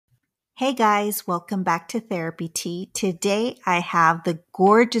Hey guys, welcome back to Therapy Tea. Today I have the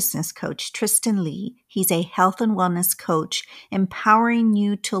Gorgeousness coach, Tristan Lee. He's a health and wellness coach, empowering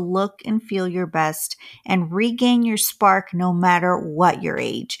you to look and feel your best and regain your spark no matter what your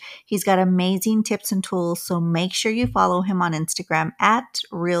age. He's got amazing tips and tools, so make sure you follow him on Instagram at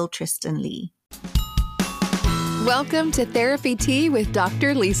 @RealTristanLee. Welcome to Therapy Tea with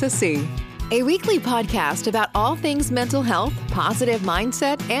Dr. Lisa C., a weekly podcast about all things mental health, positive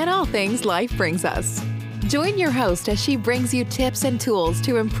mindset, and all things life brings us. Join your host as she brings you tips and tools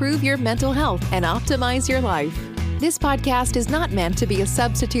to improve your mental health and optimize your life. This podcast is not meant to be a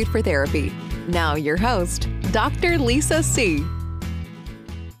substitute for therapy. Now your host, Dr. Lisa C.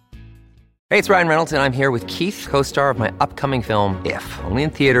 Hey, it's Ryan Reynolds, and I'm here with Keith, co-star of my upcoming film, If, only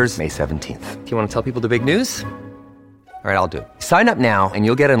in theaters May 17th. Do you want to tell people the big news? All right, I'll do it. Sign up now and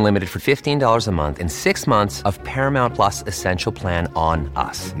you'll get unlimited for $15 a month and 6 months of Paramount Plus Essential Plan on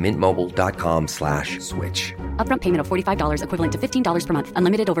us. MintMobile.com/switch. Upfront payment of $45 equivalent to $15 per month.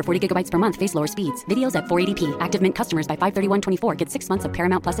 Unlimited over 40 gigabytes per month. Face lower speeds. Videos at 480p. Active Mint customers by 531.24 get 6 months of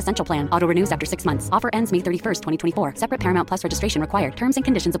Paramount Plus Essential Plan. Auto renews after 6 months. Offer ends May 31st, 2024. Separate Paramount Plus registration required. Terms and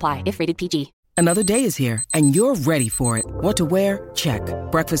conditions apply if rated PG. Another day is here and you're ready for it. What to wear? Check.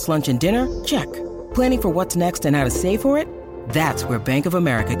 Breakfast, lunch, and dinner? Check. Planning for what's next and how to save for it? That's where Bank of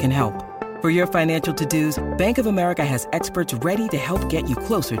America can help. For your financial to-dos, Bank of America has experts ready to help get you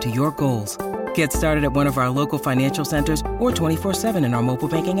closer to your goals. Get started at one of our local financial centers or 24/7 in our mobile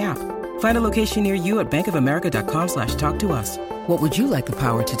banking app. Find a location near you at bankofamerica.com/talktous. What would you like the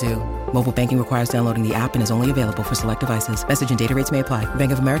power to do? Mobile banking requires downloading the app and is only available for select devices. Message and data rates may apply.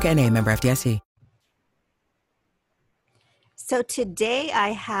 Bank of America N.A., member FDIC. So today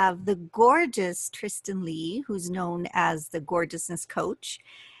I have the gorgeous Tristan Lee, who's known as the Gorgeousness coach.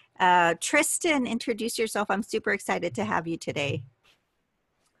 Tristan, introduce yourself. I'm super excited to have you today.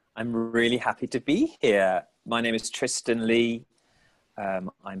 I'm really happy to be here. My name is Tristan Lee.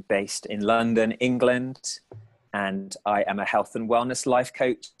 I'm based in London, England, and I am a health and wellness life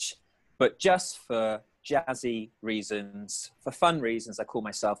coach. But just for jazzy reasons, for fun reasons, I call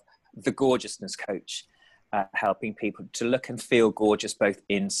myself the Gorgeousness coach. Helping people to look and feel gorgeous both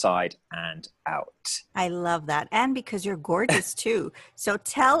inside and out. I love that. And because you're gorgeous too. So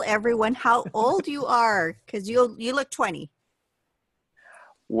tell everyone how old you are, because you look 20.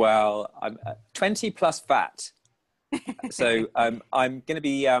 Well, I'm 20 plus fat. So I'm going to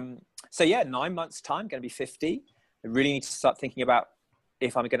be, 9 months time, going to be 50. I really need to start thinking about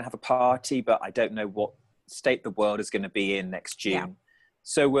if I'm going to have a party, but I don't know what state the world is going to be in next June. Yeah.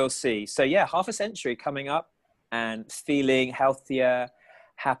 So we'll see. So yeah, half a century coming up and feeling healthier,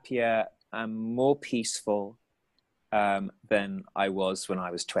 happier, and more peaceful than I was when I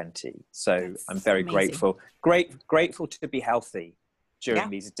was 20. So that's I'm very amazing. Grateful to be healthy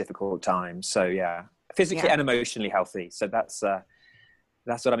during these difficult times. So yeah, physically and emotionally healthy. So that's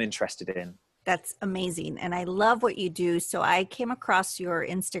what I'm interested in. That's amazing. And I love what you do. So I came across your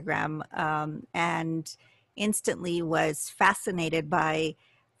Instagram and instantly was fascinated by,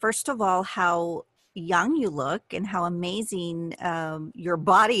 first of all, how young you look and how amazing your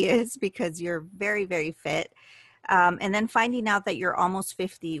body is, because you're very, very fit. And then finding out that you're almost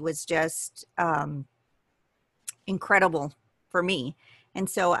 50 was just incredible for me. And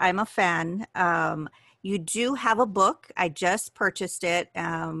so I'm a fan. You do have a book. I just purchased it.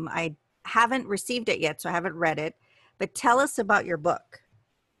 I haven't received it yet, so I haven't read it. But tell us about your book.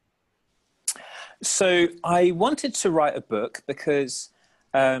 So I wanted to write a book because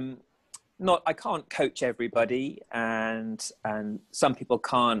I can't coach everybody, and some people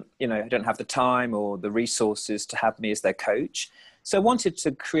can't, don't have the time or the resources to have me as their coach. So I wanted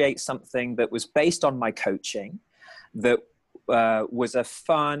to create something that was based on my coaching, that was a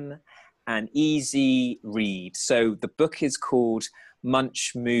fun and easy read. So the book is called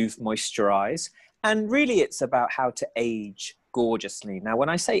Munch, Move, Moisturize, and really it's about how to age gorgeously. Now, when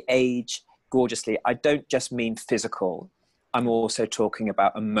I say age gorgeously, I don't just mean physical. I'm also talking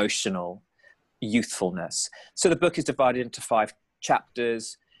about emotional youthfulness. So the book is divided into 5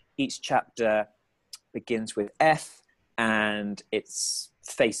 chapters. Each chapter begins with F, and it's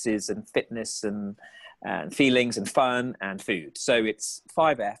faces and fitness and feelings and fun and food. So it's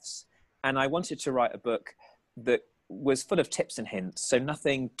 5 Fs. And I wanted to write a book that was full of tips and hints. So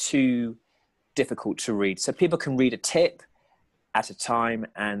nothing too difficult to read. So people can read a tip at a time,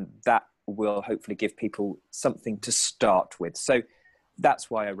 and that will hopefully give people something to start with. So that's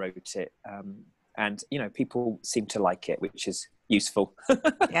why I wrote it. And, people seem to like it, which is useful.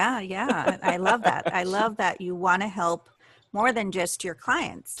 Yeah. I love that. I love that you want to help more than just your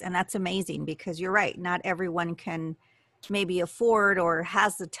clients. And that's amazing, because you're right. Not everyone can maybe afford or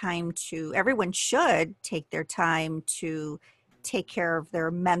has the time to, everyone should take their time to take care of their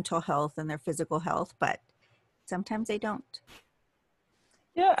mental health and their physical health, but sometimes they don't.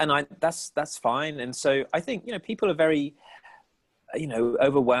 Yeah, and that's fine. And so I think, people are very,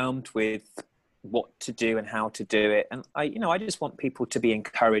 overwhelmed with what to do and how to do it. And I just want people to be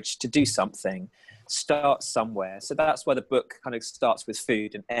encouraged to do something, start somewhere. So that's why the book kind of starts with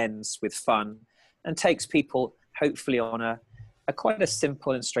food and ends with fun, and takes people hopefully on a quite a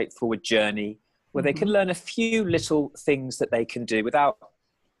simple and straightforward journey where they can learn a few little things that they can do without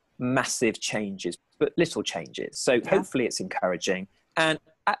massive changes, but little changes. So hopefully it's encouraging, and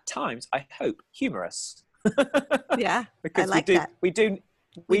at times I hope humorous. Yeah, because I like that. We do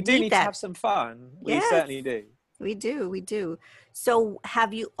need that. to have some fun. We certainly do. We do. So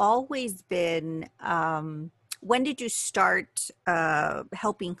have you always been, when did you start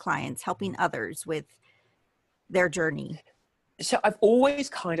helping clients, helping others with their journey? So I've always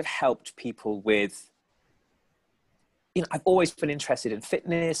kind of helped people with, I've always been interested in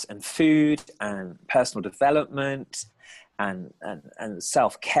fitness and food and personal development and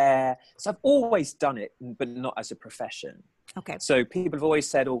self-care. So I've always done it, but not as a profession. Okay. So people have always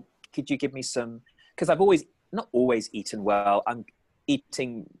said, oh, could you give me some, because I've not always eaten well. I'm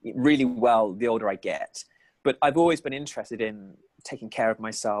eating really well the older I get, but I've always been interested in taking care of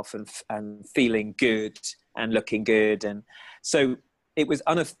myself and feeling good and looking good. And so it was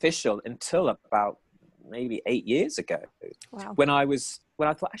unofficial until about maybe 8 years ago. Wow. when I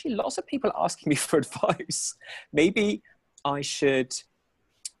thought, actually, lots of people are asking me for advice. Maybe I should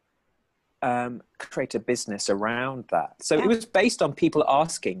create a business around that. So it was based on people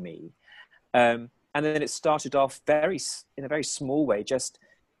asking me. And then it started off in a very small way, just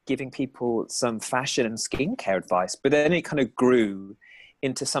giving people some fashion and skincare advice. But then it kind of grew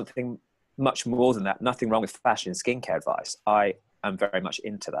into something much more than that. Nothing wrong with fashion and skincare advice. I am very much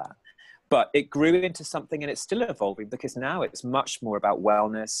into that. But it grew into something, and it's still evolving, because now it's much more about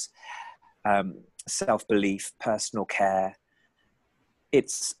wellness, self-belief, personal care.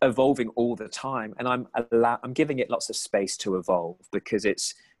 It's evolving all the time, and I'm giving it lots of space to evolve, because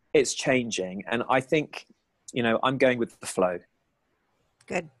it's changing. And I think, I'm going with the flow.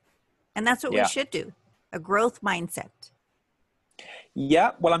 Good. And that's what we should do. A growth mindset.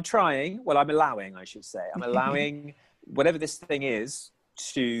 Yeah. Well, I'm allowing, I should say. I'm allowing whatever this thing is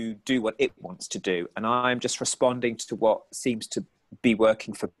to do what it wants to do. And I'm just responding to what seems to be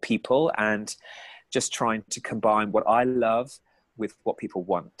working for people, and just trying to combine what I love with what people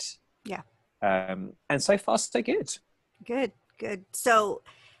want. Yeah. And so far, so good. Good. So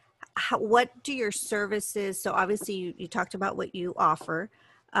what do your services, so obviously you talked about what you offer.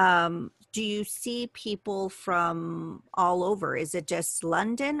 Do you see people from all over? Is it just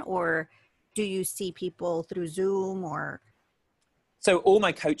London, or do you see people through Zoom or? So all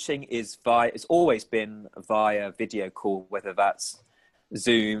my coaching it's always been via video call, whether that's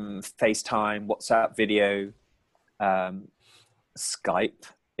Zoom, FaceTime, WhatsApp video, Skype,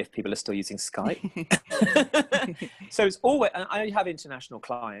 if people are still using Skype. So it's always, and I have international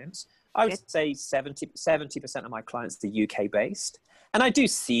clients. I would say 70% of my clients are UK based. And I do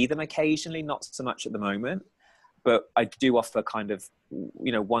see them occasionally, not so much at the moment, but I do offer kind of,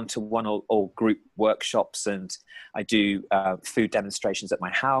 one-to-one or group workshops. And I do food demonstrations at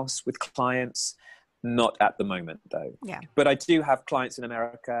my house with clients. Not at the moment, though. Yeah. But I do have clients in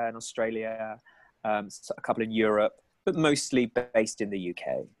America and Australia, a couple in Europe, but mostly based in the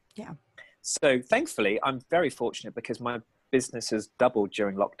UK. Yeah. So thankfully, I'm very fortunate, because my business has doubled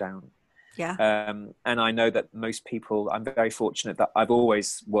during lockdown. Yeah. And I know that most people, I'm very fortunate that I've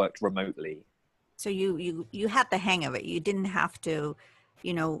always worked remotely. So you had the hang of it. You didn't have to,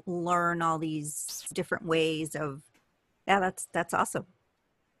 learn all these different ways of, that's awesome.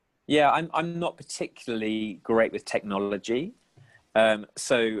 Yeah, I'm not particularly great with technology.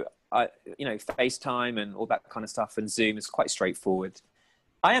 So FaceTime and all that kind of stuff, and Zoom is quite straightforward.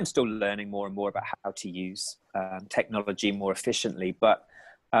 I am still learning more and more about how to use technology more efficiently, but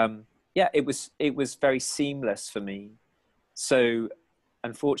it was very seamless for me. So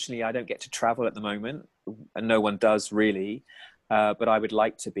unfortunately, I don't get to travel at the moment, and no one does really. But I would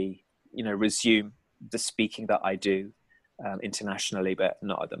like to resume the speaking that I do internationally, but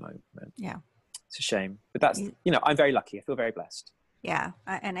not at the moment. Yeah. It's a shame, but that's, I'm very lucky. I feel very blessed. Yeah.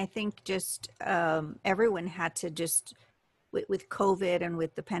 And I think just everyone had to just, with COVID and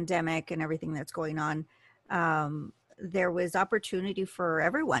with the pandemic and everything that's going on, there was opportunity for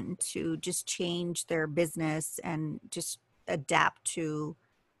everyone to just change their business and just adapt to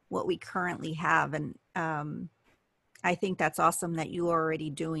what we currently have. And I think that's awesome that you are already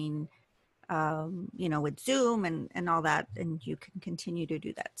doing with Zoom and all that, and you can continue to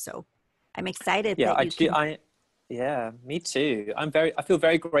do that. So I'm excited Yeah, that I you do. can. Yeah, me too. I feel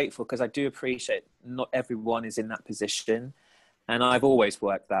very grateful because I do appreciate not everyone is in that position, and I've always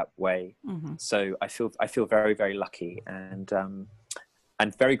worked that way. Mm-hmm. So I feel very, very lucky and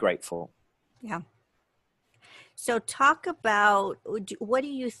very grateful. Yeah. So talk about, what do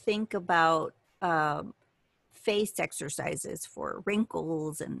you think about face exercises for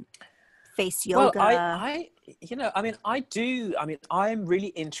wrinkles and face Well, yoga? I'm really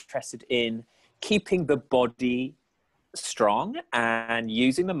interested in keeping the body strong and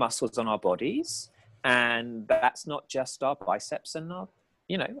using the muscles on our bodies. And that's not just our biceps and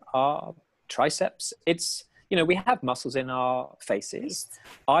our triceps. It's, we have muscles in our faces.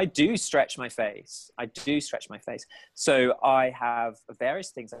 I do stretch my face. So I have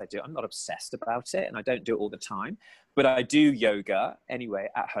various things that I do. I'm not obsessed about it and I don't do it all the time, but I do yoga anyway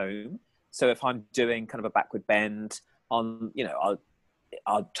at home. So if I'm doing kind of a backward bend on,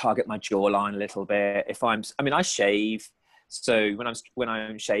 I'll target my jawline a little bit. I shave. So when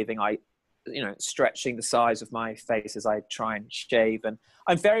I'm shaving, I, stretching the size of my face as I try and shave. And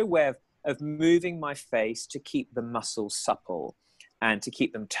I'm very aware of moving my face to keep the muscles supple and to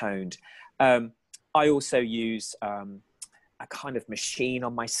keep them toned. I also use a kind of machine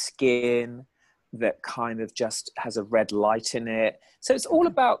on my skin that kind of just has a red light in it. So it's all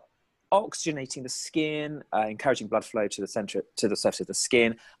about oxygenating the skin, encouraging blood flow to the surface of the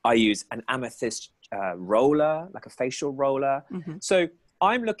skin. I use an amethyst roller, like a facial roller. Mm-hmm. So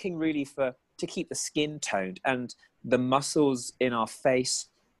I'm looking really to keep the skin toned, and the muscles in our face,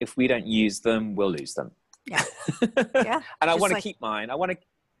 if we don't use them, we'll lose them. Yeah. Yeah. And I want to keep mine. I want to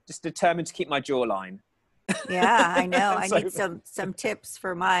just determined to keep my jawline. Yeah, I know. I So- need some tips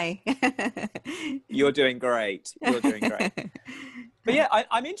for my. You're doing great. But yeah,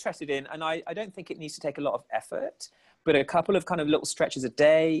 I'm interested in, and I don't think it needs to take a lot of effort, but a couple of kind of little stretches a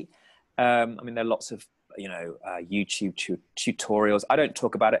day. There are lots of, YouTube tutorials. I don't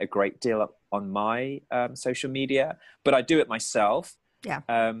talk about it a great deal on my social media, but I do it myself. Yeah.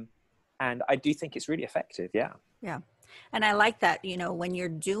 And I do think it's really effective. Yeah. Yeah. And I like that, when you're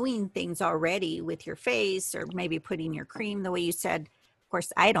doing things already with your face or maybe putting your cream, the way you said, of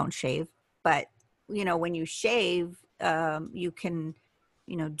course, I don't shave, but, when you shave, you can,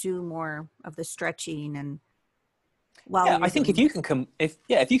 do more of the stretching and I think if you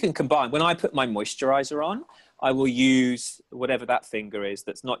can combine, when I put my moisturizer on, I will use whatever that finger is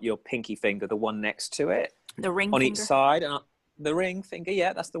that's not your pinky finger, the one next to it, the ring on finger? each side, and the ring finger,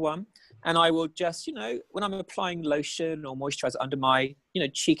 yeah, that's the one. And I will just, when I'm applying lotion or moisturizer under my,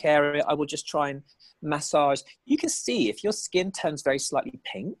 cheek area, I will just try and massage. You can see if your skin turns very slightly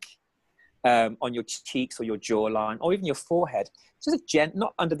pink on your cheeks or your jawline or even your forehead, just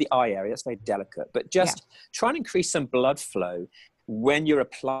not under the eye area, that's very delicate, but just try and increase some blood flow when you're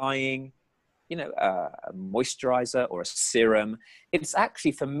applying, a moisturizer or a serum. It's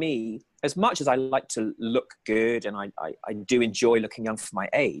actually, for me, as much as I like to look good and I do enjoy looking young for my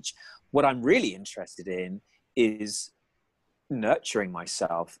age, what I'm really interested in is nurturing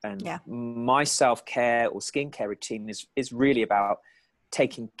myself, and my self-care or skincare routine is really about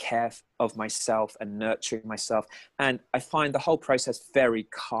taking care of myself and nurturing myself. And I find the whole process very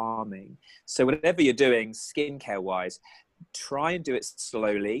calming. So whatever you're doing skincare wise, try and do it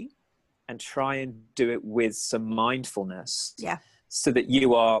slowly and try and do it with some mindfulness. Yeah. So that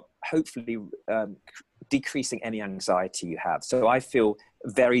you are hopefully decreasing any anxiety you have. So I feel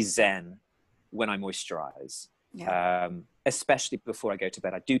very zen when I moisturize, especially before I go to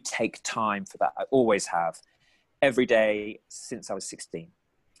bed. I do take time for that. I always have, every day since I was 16.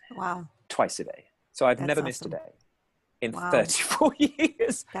 Wow. Twice a day. So I've never missed a day in 34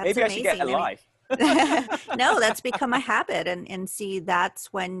 years. That's Maybe I should get a life. No, that's become a habit, and see,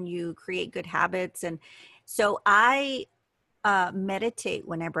 that's when you create good habits. And so I meditate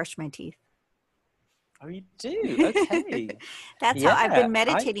when I brush my teeth. Oh, you do? Okay. That's how I've been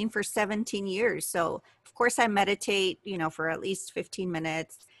meditating for 17 years. So of course I meditate, for at least 15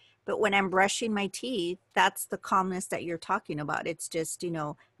 minutes. But when I'm brushing my teeth, that's the calmness that you're talking about. It's just,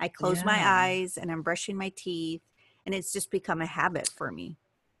 I close my eyes and I'm brushing my teeth, and it's just become a habit for me.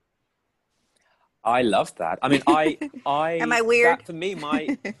 I love that. I mean, I Am I weird? That for me,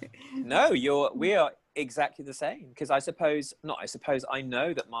 no, we are exactly the same. Because I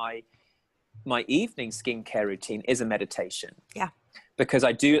know that my evening skincare routine is a meditation. Yeah. Because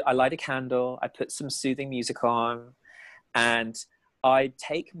I light a candle, I put some soothing music on, and I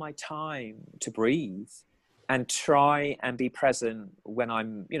take my time to breathe and try and be present when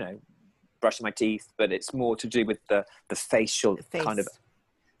I'm, brushing my teeth, but it's more to do with the facial kind of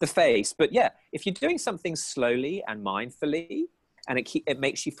the face. But yeah, if you're doing something slowly and mindfully, and it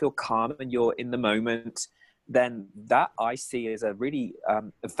makes you feel calm and you're in the moment, then that I see as a really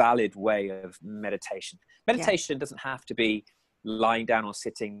a valid way of meditation. Meditation doesn't have to be lying down or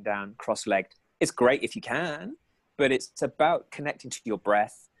sitting down cross-legged. It's great if you can, but it's about connecting to your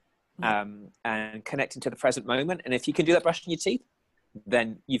breath and connecting to the present moment. And if you can do that brushing your teeth,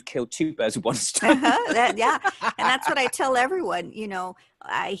 then you've killed two birds with one stone. And that's what I tell everyone. You know,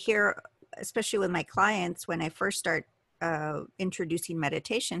 I hear, especially with my clients, when I first start introducing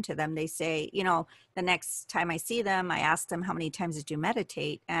meditation to them, they say, you know, the next time I see them, I ask them, how many times did you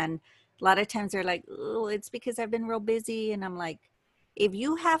meditate? And a lot of times they're like, oh, it's because I've been real busy. And I'm like, if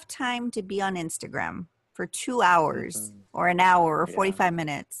you have time to be on Instagram for 2 hours or an hour or 45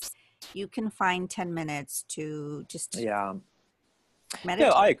 minutes, you can find 10 minutes to just meditate.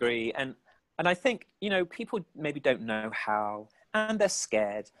 No, I agree. And I think, you know, people maybe don't know how, and they're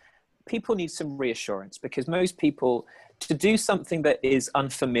scared. People need some reassurance, because most people, to do something that is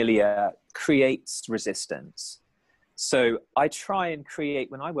unfamiliar creates resistance. So I try and create,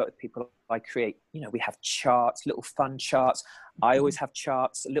 when I work with people, I create, you know, we have charts, little fun charts. I always have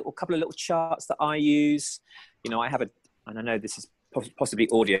charts, couple of little charts that I use. You know, I have and I know this is possibly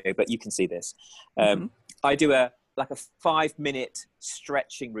audio, but you can see this. I do a 5-minute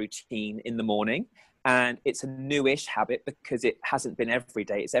stretching routine in the morning. And it's a newish habit because it hasn't been every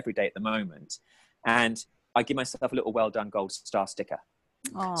day. It's every day at the moment. And I give myself a little well done gold star sticker.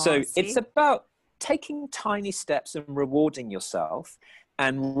 So it's about taking tiny steps and rewarding yourself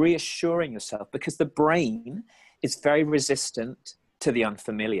and reassuring yourself, because the brain is very resistant to the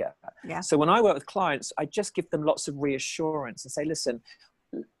unfamiliar. So when I work with clients, I just give them lots of reassurance and say, listen,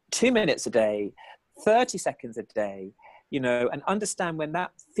 2 minutes a day, 30 seconds a day, you know, and understand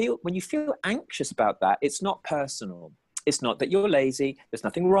when you feel anxious about that, it's not personal. It's not that you're lazy. There's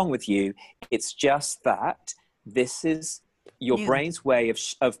nothing wrong with you. It's just that this is your brain's way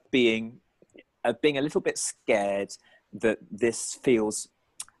of being a little bit scared that this feels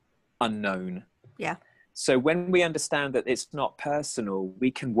unknown. So when we understand that it's not personal,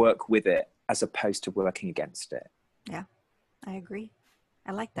 we can work with it as opposed to working against it. I agree.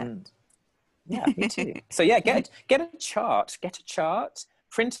 I like that. Yeah, me too. So yeah, get a chart,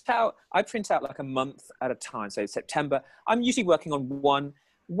 I print out like a month at a time. So September, I'm usually working on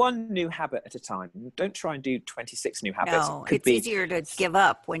one new habit at a time. Don't try and do 26 new habits. No, it's easier to give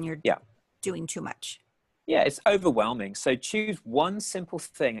up when you're doing too much. Yeah, it's overwhelming. So choose one simple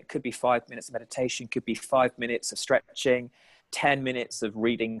thing. It could be 5 minutes of meditation, could be 5 minutes of stretching, 10 minutes of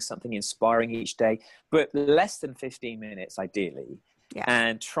reading something inspiring each day, but less than 15 minutes ideally.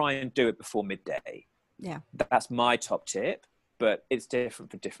 And try and do it before midday. That's my top tip, but it's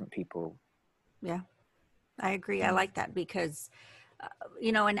different for different people. I agree. I like that, because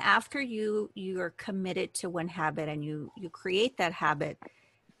you know, and after you are committed to one habit and you create that habit,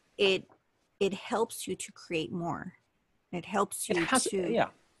 it helps you to create more. It helps you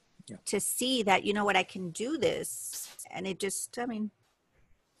to see that, you know what, I can do this. And it just,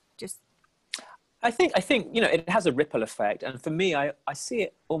 I think, you know, it has a ripple effect. And for me, I see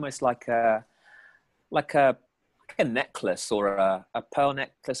it almost like a necklace, or a pearl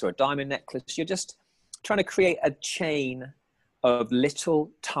necklace or a diamond necklace. You're just trying to create a chain of little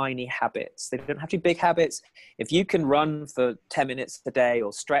tiny habits. They don't have to be big habits. If you can run for 10 minutes a day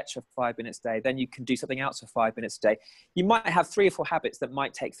or stretch for 5 minutes a day, then you can do something else for 5 minutes a day. You might have 3 or 4 habits that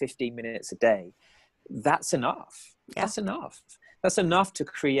might take 15 minutes a day. That's enough. That's enough. That's enough to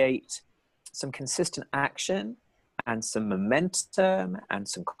create some consistent action and some momentum and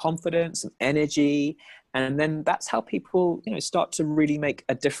some confidence and energy. And then that's how people, you know, start to really make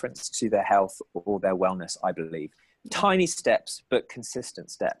a difference to their health or their wellness, I believe. Tiny steps, but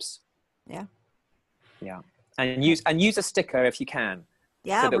consistent steps. And use a sticker if you can.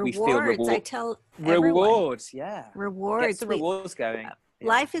 So that rewards. We feel I tell everyone. Rewards, rewards. Get some rewards going.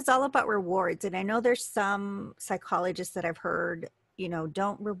 Life is all about rewards. And I know there's some psychologists that I've heard, you know,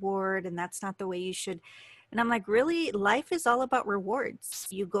 don't reward, and that's not the way you should. And I'm like, really? Life is all about rewards.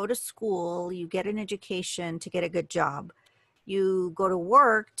 You go to school, you get an education to get a good job. You go to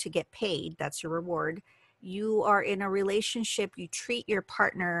work to get paid. That's your reward. You are in a relationship. You treat your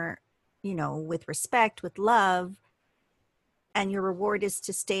partner, you know, with respect, with love, and your reward is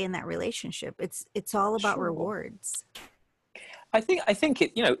to stay in that relationship. It's all about rewards. I think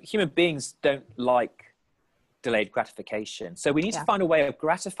it, you know, human beings don't like delayed gratification. So we need to find a way of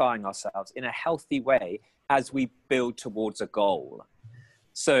gratifying ourselves in a healthy way as we build towards a goal.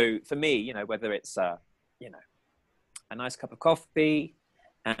 So for me, you know, whether it's a nice cup of coffee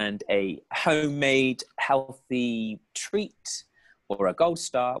and a homemade healthy treat, or a gold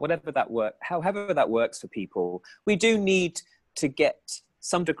star, however that works for people. We do need to get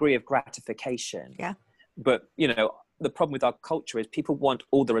some degree of gratification. Yeah. But, you know, the problem with our culture is people want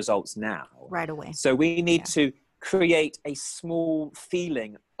all the results now. Right away. So we need to create a small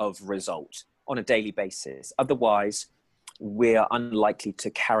feeling of result on a daily basis. Otherwise, we're unlikely to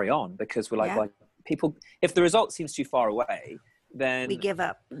carry on, because we're like, well, people, if the result seems too far away, then we give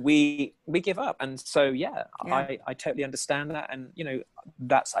up. We give up. And so, I totally understand that. And, you know,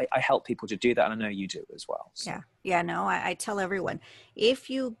 I help people to do that. And I know you do as well. So. Yeah. No, I tell everyone,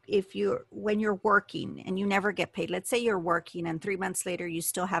 when you're working and you never get paid, let's say you're working and 3 months later, you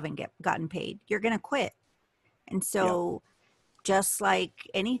still haven't gotten paid, you're going to quit. And so just like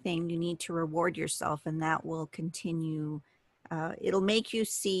anything, you need to reward yourself, and that will continue. It'll make you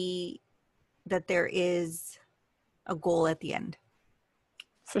see that there is a goal at the end.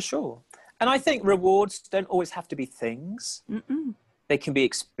 For sure. And I think rewards don't always have to be things. Mm-mm. They can be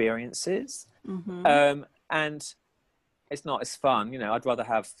experiences. Mm-hmm. And it's not as fun. You know, I'd rather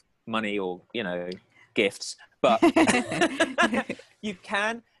have money or, you know, gifts. But you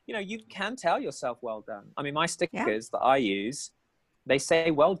can tell yourself, well done. I mean, my stickers that I use, they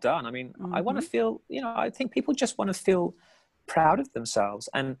say, well done. I mean, I want to feel, you know, I think people just want to feel proud of themselves.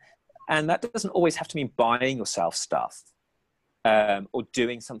 And that doesn't always have to mean buying yourself stuff, or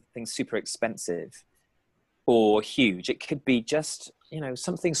doing something super expensive or huge. It could be just, you know,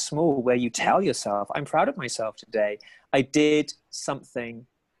 something small where you tell yourself, I'm proud of myself today. I did something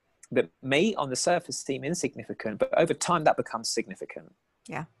that may on the surface seem insignificant, but over time that becomes significant.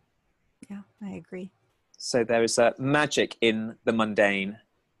 Yeah, I agree. So there is a magic in the mundane.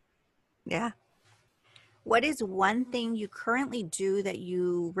 Yeah. What is one thing you currently do that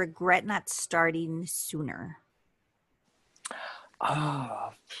you regret not starting sooner?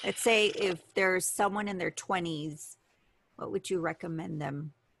 Let's say if there's someone in their 20s, what would you recommend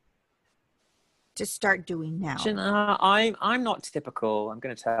them to start doing now? You know, I'm not typical, I'm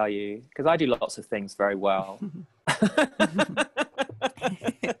going to tell you, because I do lots of things very well.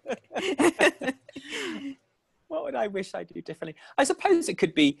 What would I wish I do differently? I suppose it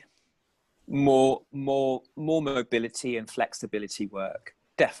could be more mobility and flexibility work.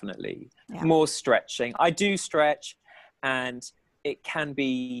 Definitely. Yeah. More stretching. I do stretch, and it can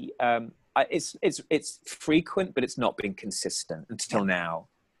be it's frequent, but it's not been consistent until now.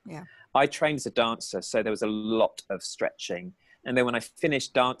 Yeah. I trained as a dancer, so there was a lot of stretching. And then when I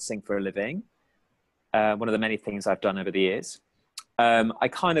finished dancing for a living, one of the many things I've done over the years, I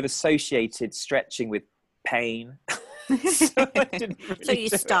kind of associated stretching with pain. So you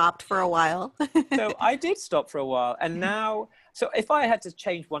stopped for a while. So I did stop for a while. And now, so if I had to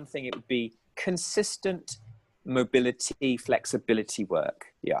change one thing, it would be consistent mobility, flexibility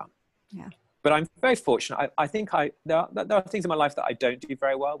work. Yeah. But I'm very fortunate. I think there are things in my life that I don't do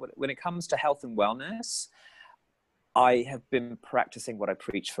very well. When it comes to health and wellness, I have been practicing what I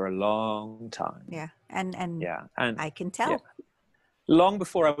preach for a long time. Yeah. And I can tell. Yeah. Long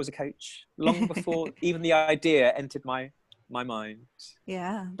before I was a coach, long before even the idea entered my mind.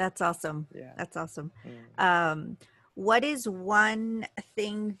 Yeah, that's awesome. Yeah. That's awesome. What is one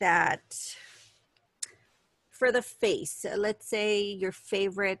thing that, for the face, let's say your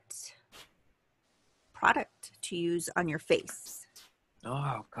favorite product to use on your face?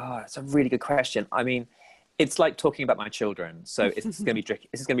 Oh God, that's a really good question. I mean, it's like talking about my children, so it's going to be tricky.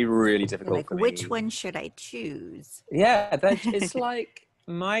 This is going to be really difficult for me. Which one should I choose? Yeah, it's like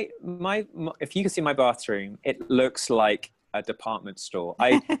my. If you can see my bathroom, it looks like a department store.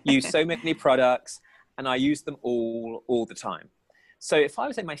 I use so many products, and I use them all the time. So if I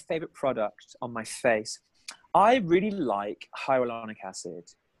was saying my favorite product on my face, I really like hyaluronic acid.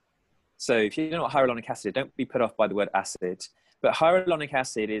 So if you don't know what hyaluronic acid is, don't be put off by the word acid. But hyaluronic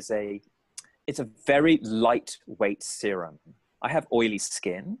acid it's a very lightweight serum. I have oily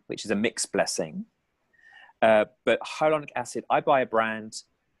skin, which is a mixed blessing. But hyaluronic acid, I buy a brand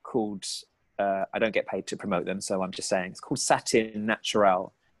called, I don't get paid to promote them, so I'm just saying, it's called Satin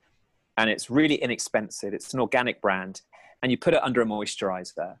Natural. And it's really inexpensive. It's an organic brand. And you put it under a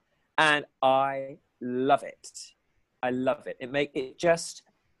moisturizer. And I love it. I love it. It just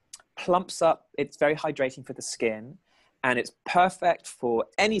plumps up. It's very hydrating for the skin. And it's perfect for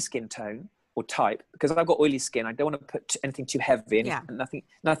any skin tone or type, because I've got oily skin. I don't want to put anything too heavy and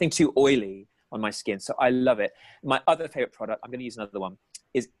nothing too oily on my skin. So I love it. My other favorite product, I'm going to use another one,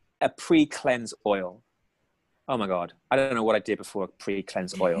 is a pre-cleanse oil. Oh my God. I don't know what I did before a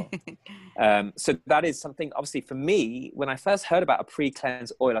pre-cleanse oil. So that is something, obviously for me, when I first heard about a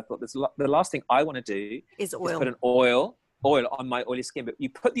pre-cleanse oil, I thought the last thing I want to do is put an oil on my oily skin. But you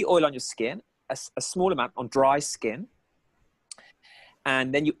put the oil on your skin, a small amount on dry skin,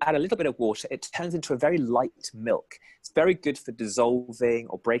 and then you add a little bit of water. It turns into a very light milk. It's very good for dissolving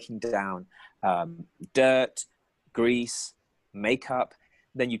or breaking down dirt, grease, makeup.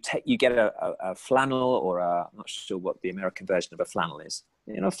 Then you get a flannel, or I'm not sure what the American version of a flannel is.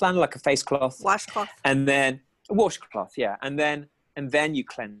 A flannel, like a face cloth. Washcloth. And then a washcloth, yeah. And then you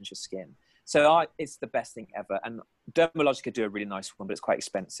cleanse your skin. So it's the best thing ever. And Dermalogica do a really nice one, but it's quite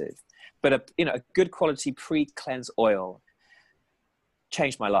expensive. But a good quality pre-cleanse oil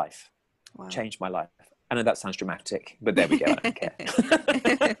changed my life. Wow. Changed my life. I know that sounds dramatic, but there we go. I don't care.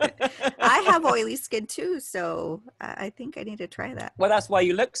 I have oily skin too, so I think I need to try that. Well, that's why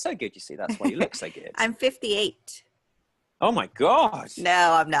you look so good. You see, that's why you look so good. I'm 58. Oh my God.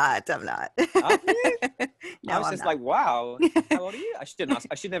 No, I'm not. I'm not. Aren't you? No, I was I'm just not. like, wow. How old are you? I should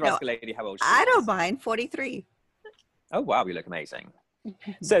never ask a lady how old she is. I don't mind. 43. Oh, wow. You look amazing.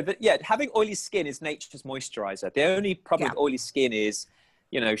 So, having oily skin is nature's moisturizer. The only problem with oily skin is,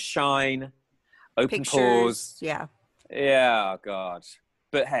 shine, open Pictures, pores. Yeah. Yeah, God.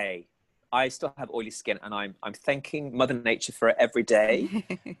 But hey, I still have oily skin, and I'm thanking Mother Nature for it every day,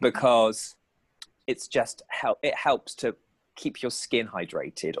 because it's just it helps to keep your skin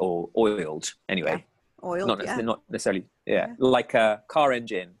hydrated or oiled. Anyway, Oiled, not necessarily, like a car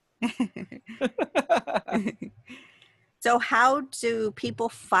engine. So how do people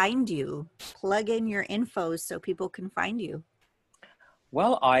find you? Plug in your info so people can find you.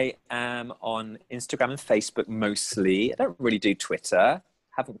 Well, I am on Instagram and Facebook mostly. I don't really do Twitter.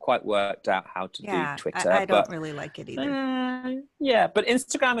 Haven't quite worked out how to do Twitter. I don't really like it either. But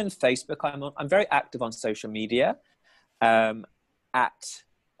Instagram and Facebook, I'm very active on social media. My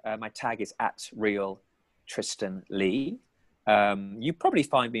tag is @RealTristanLee. You probably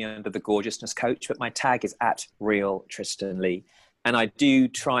find me under the Gorgeousness Coach, but my tag is @RealTristanLee. And I do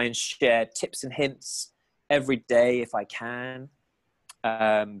try and share tips and hints every day if I can.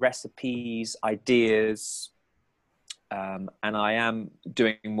 Recipes, ideas, and I am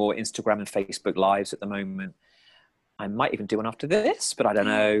doing more Instagram and Facebook lives at the moment. I might even do one after this, but I don't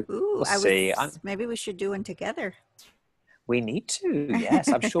know. We'll see. Maybe we should do one together. We need to, yes.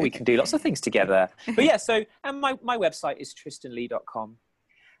 I'm sure we can do lots of things together. But yeah, and my website is tristanlee.com.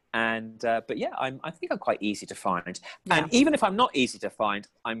 And, but yeah, I think I'm quite easy to find. Yeah. And even if I'm not easy to find,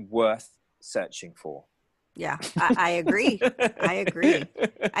 I'm worth searching for. Yeah, I agree. I agree.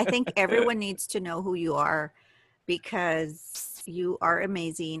 I think everyone needs to know who you are, because you are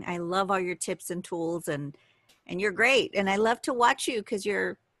amazing. I love all your tips and tools, and you're great. And I love to watch you because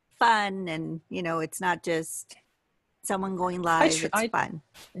you're fun, and, it's not just someone going live. It's fun.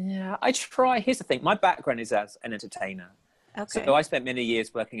 Yeah, I try. Here's the thing. My background is as an entertainer. Okay. So I spent many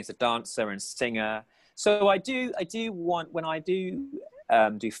years working as a dancer and singer. So I do want, when I do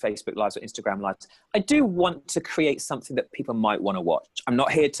Facebook lives or Instagram lives, I do want to create something that people might want to watch. I'm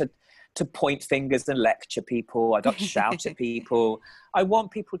not here to point fingers and lecture people. I don't shout at people. I want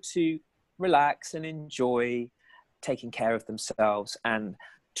people to relax and enjoy taking care of themselves, and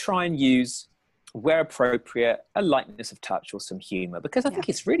try and use, where appropriate, a lightness of touch or some humor, because I think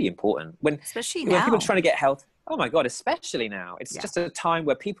it's really important especially when now. people are trying to get health. Oh my God, especially now. It's just a time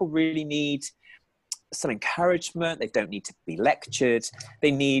where people really need some encouragement. They don't need to be lectured.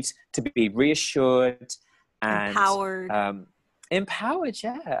 They need to be reassured and empowered.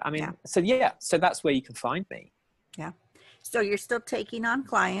 Yeah. So that's where you can find me. Yeah. So you're still taking on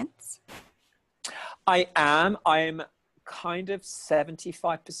clients? I am. I'm kind of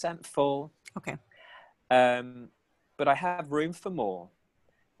 75% full. Okay. But I have room for more.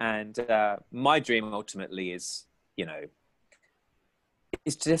 And my dream ultimately is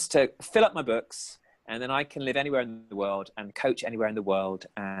just to fill up my books, and then I can live anywhere in the world and coach anywhere in the world.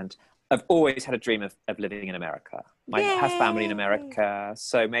 And I've always had a dream of living in America. I have family in America,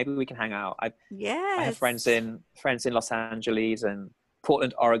 so maybe we can hang out. I have friends in Los Angeles and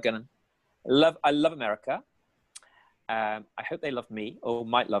Portland, Oregon. I love America. I hope they love me, or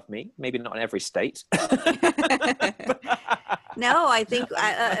might love me. Maybe not in every state. No, I think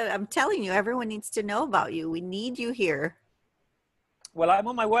I'm telling you, everyone needs to know about you. We need you here. Well, I'm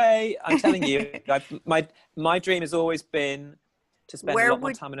on my way. I'm telling you, my dream has always been to spend a lot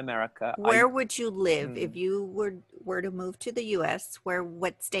more time in America. Where would you live if you were to move to the U.S.?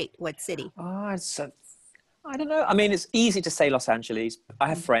 What state? What city? I don't know. I mean, it's easy to say Los Angeles. I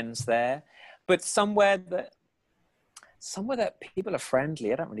have friends there, but somewhere that people are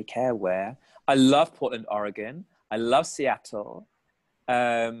friendly. I don't really care where. I love Portland, Oregon. I love Seattle.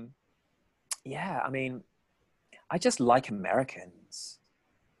 I mean, I just like Americans.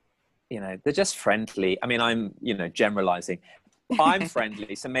 They're just friendly. I mean, I'm, generalizing. I'm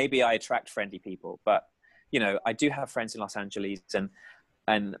friendly, so maybe I attract friendly people. But I do have friends in Los Angeles,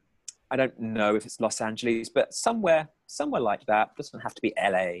 and I don't know if it's Los Angeles, but somewhere like that. Doesn't have to be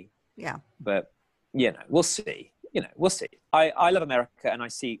LA. Yeah. But we'll see. We'll see. I love America, and I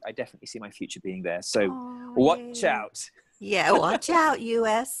definitely see my future being there. So watch out. Yeah, watch out,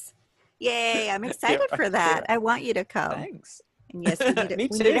 US. Yay, I'm excited for that. I want you to come. Thanks. And yes, we Me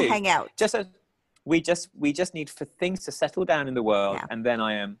need to hang out. We just need for things to settle down in the world, and then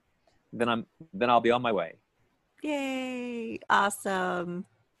I'll be on my way. Yay, awesome.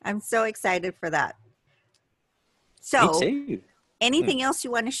 I'm so excited for that. So, me too. Anything else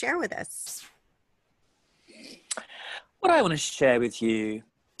you want to share with us? What I want to share with you,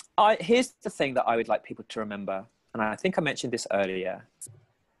 here's the thing that I would like people to remember, and I think I mentioned this earlier.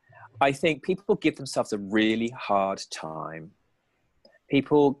 I think people give themselves a really hard time.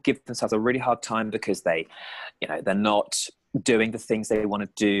 People give themselves a really hard time because they're not doing the things they want to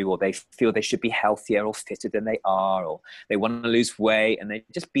do, or they feel they should be healthier or fitter than they are, or they want to lose weight, and they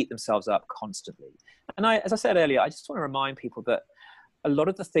just beat themselves up constantly. And as I said earlier, I just want to remind people that a lot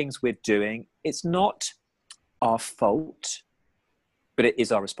of the things we're doing, it's not our fault, but it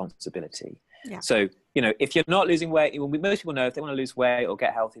is our responsibility. Yeah. So, if you're not losing weight, most people know if they want to lose weight or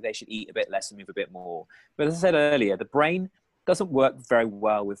get healthy, they should eat a bit less and move a bit more. But as I said earlier, the brain doesn't work very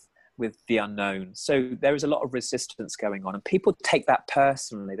well with the unknown. So there is a lot of resistance going on, and people take that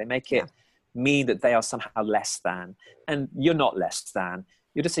personally. They make it mean that they are somehow less than, and you're not less than.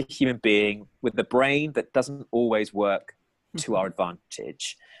 You're just a human being with a brain that doesn't always work to our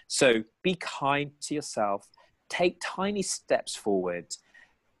advantage. So be kind to yourself. Take tiny steps forward.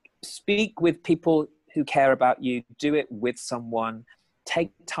 Speak with people who care about you. Do it with someone.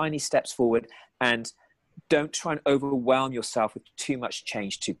 Take tiny steps forward, and don't try and overwhelm yourself with too much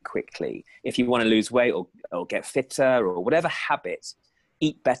change too quickly. If you want to lose weight or get fitter or whatever habit,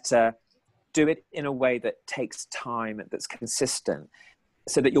 eat better, do it in a way that takes time, that's consistent,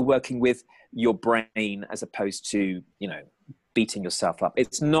 so that you're working with your brain as opposed to, beating yourself up.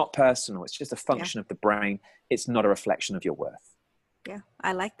 It's not personal. It's just a function of the brain. It's not a reflection of your worth. Yeah,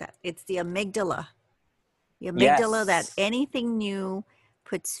 I like that. It's the amygdala. The amygdala that anything new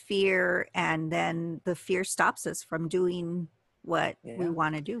puts fear, and then the fear stops us from doing what we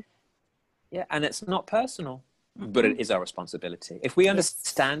want to do. Yeah, and it's not personal, but it is our responsibility. If we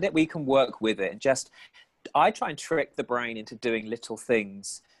understand it, we can work with it. And I try and trick the brain into doing little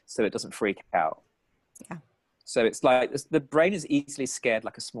things so it doesn't freak out. Yeah. So it's like the brain is easily scared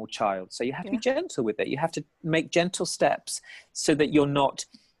like a small child. So you have to be gentle with it. You have to make gentle steps so that you're not,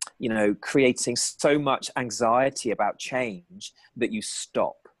 creating so much anxiety about change that you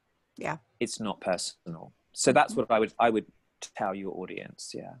stop. Yeah. It's not personal. So that's what I would tell your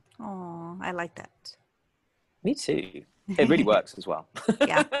audience. Yeah. Oh, I like that. Me too. It really works as well.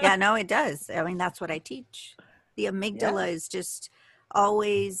 Yeah, no, it does. I mean, that's what I teach. The amygdala is just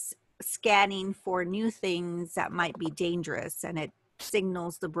always scanning for new things that might be dangerous, and it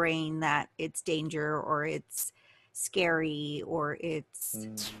signals the brain that it's danger, or it's scary, or it's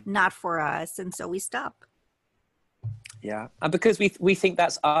not for us, and so we stop. Yeah, and because we think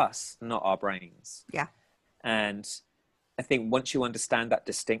that's us, not our brains. Yeah. And I think once you understand that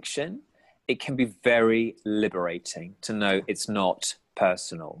distinction, it can be very liberating to know it's not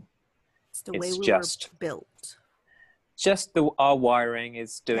personal. It's the way we were built. Just our wiring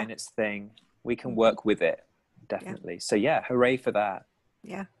is doing its thing. We can work with it, definitely. So hooray for that.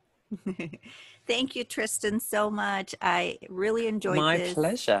 Yeah. Thank you, Tristan, so much. I really enjoyed this. My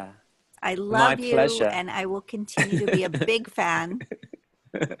pleasure. I love you, and I will continue to be a big fan.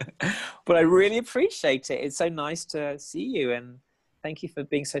 But I really appreciate it. It's so nice to see you, and thank you for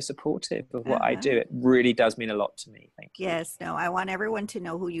being so supportive of what I do. It really does mean a lot to me. Thank you. Yes, no, I want everyone to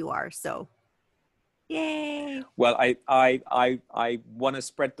know who you are, so yay. Well, I want to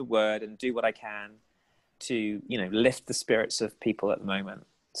spread the word and do what I can to, lift the spirits of people at the moment.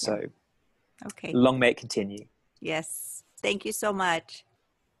 So okay. Long may it continue. Yes. Thank you so much.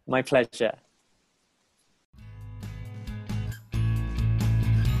 My pleasure.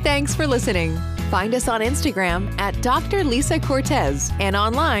 Thanks for listening. Find us on Instagram at Dr. Lisa Cortez and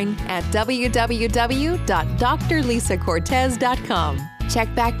online at www.drlisacortez.com.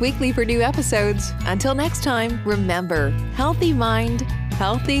 Check back weekly for new episodes. Until next time, remember, healthy mind,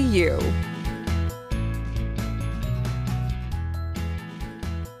 healthy you.